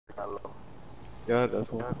Yeah,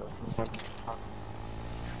 that's one.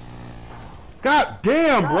 God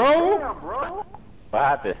damn, bro! What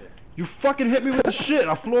happened? You fucking hit me with the shit.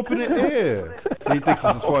 I flew up in the air. So he thinks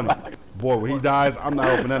this is funny. Boy, when he dies, I'm not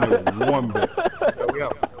opening that one bit.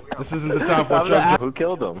 This isn't the time for a chug. Who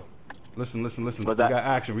killed him? Listen. We that? got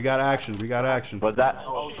action. We got action. Was that?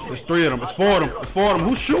 There's 3 of them. It's 4 of them. It's 4 of them.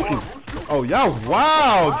 Who's shooting? Oh, y'all.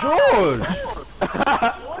 Wow, George.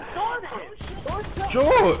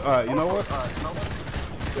 George. Alright, you know what?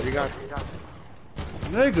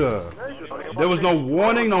 Nigga. There was no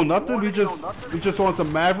warning, no nothing. We just on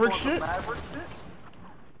some Maverick shit.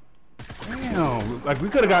 Damn. Like, we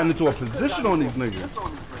could have gotten into a position on these niggas.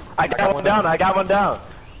 I got one down.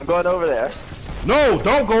 I'm going over there. No,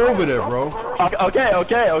 don't go over there, bro. Okay.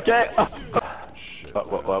 Shit.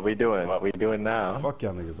 What are we doing? What we doing now? Fuck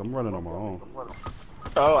y'all niggas. I'm running on my own.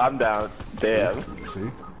 Oh, I'm down. Damn.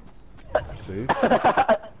 See?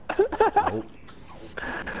 Nope.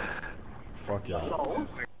 Fuck y'all.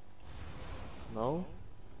 No?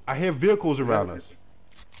 I hear vehicles around us.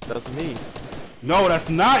 That's me. No, that's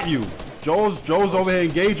not you. Joe's over here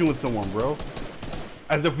engaging with someone, bro.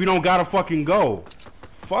 As if we don't gotta fucking go.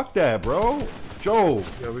 Fuck that, bro. Joe.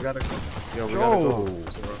 Yeah, we gotta go. Joe.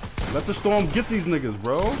 Let the storm get these niggas,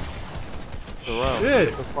 bro.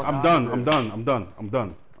 Shit. I'm done.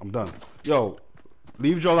 Yo,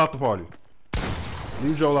 leave Joel out the party.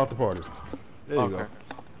 There you go.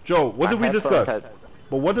 Joe, what did we discuss?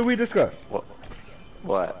 But what did we discuss?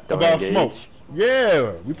 What? Don't About engage? smoke.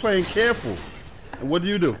 Yeah, we playing careful. And what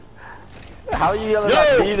do? How are you yelling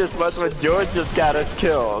at me this much when George just got us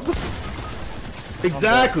killed?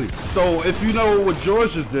 Exactly. So if you know what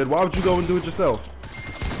George just did, why would you go and do it yourself?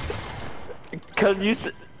 Cause you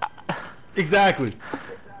Exactly.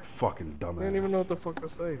 Fucking dumbass. I didn't even know what the fuck to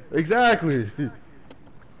say. Exactly.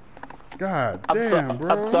 God damn, bro.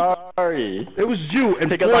 I'm sorry. It was you and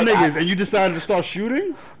Because, 4 like, niggas, and you decided to start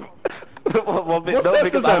shooting? What sense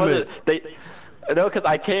because does I that wasn't. Because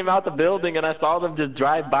I came out the building and I saw them just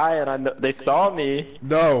drive by, and they saw me.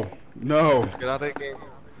 No. Get out of the game.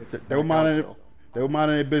 They were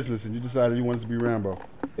minding their business, and you decided you wanted to be Rambo.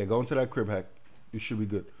 Yeah, go into that crib hack. You should be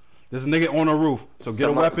good. There's a nigga on the roof, so get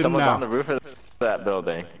a weapon someone's now. on the roof of that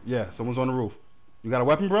building. Yeah, someone's on the roof. You got a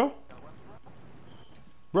weapon, bro?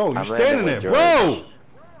 Bro, you I'm standing there, landing with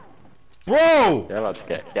bro! Bro! Yeah, let's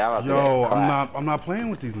get. Yeah, let's Yo, get I'm not playing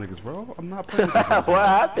with these niggas, bro. I'm not playing with these niggas. What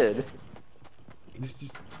happened?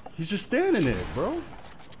 He's just standing there, bro.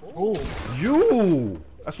 Ooh. You!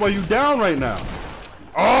 That's why you down right now.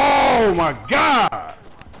 Oh my god!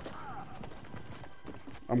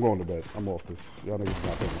 I'm going to bed. I'm off this. Y'all niggas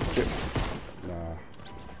not playing. Nah.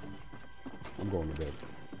 I'm going to bed.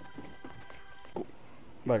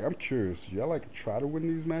 Like, I'm curious. Y'all like try to win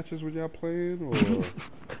these matches when y'all playing, or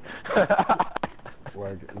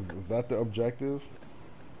like is that the objective?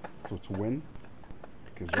 So to win?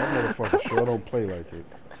 Because y'all motherfuckers sure don't play like it.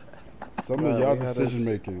 Some of y'all decision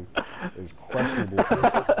making is questionable.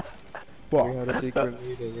 Fuck. We had a secret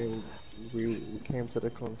meeting and we came to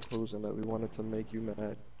the conclusion that we wanted to make you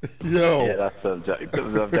mad. Yo. Yeah, that's the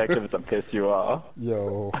objective. The objective is to piss you off.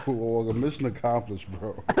 Yo, well, the mission accomplished,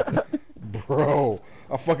 bro. Bro,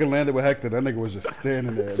 I fucking landed with Hector. That nigga was just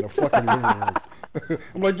standing there in the fucking living room.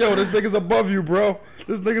 I'm like, yo, this nigga's above you, bro.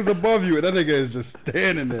 This nigga's above you. And that nigga is just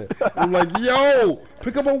standing there. I'm like, yo,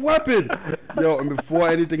 pick up a weapon. Yo, and before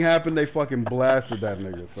anything happened, they fucking blasted that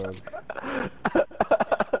nigga, son.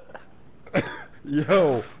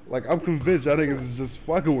 Yo, like, I'm convinced y'all niggas is just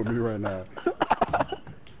fucking with me right now.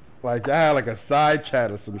 Like, I had like a side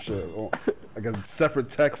chat or some shit. Or, like a separate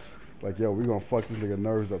text. Like, yo, we gonna fuck this nigga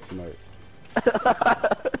nerves up tonight.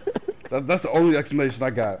 That's the only explanation I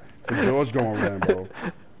got for George going Rambo.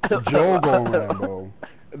 Joe going Rambo.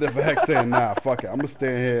 And then for Heck saying, nah, fuck it. I'm gonna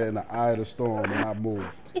stand here in the eye of the storm and not move.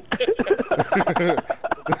 It's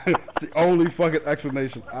the only fucking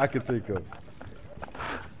explanation I can think of.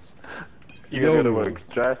 You're gonna work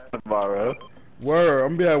stress tomorrow. Word,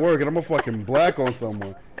 I'm gonna be at work and I'm gonna fucking black on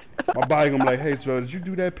someone. My body gonna be like, hey, Joe, did you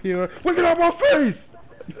do that PR? Look it out my face!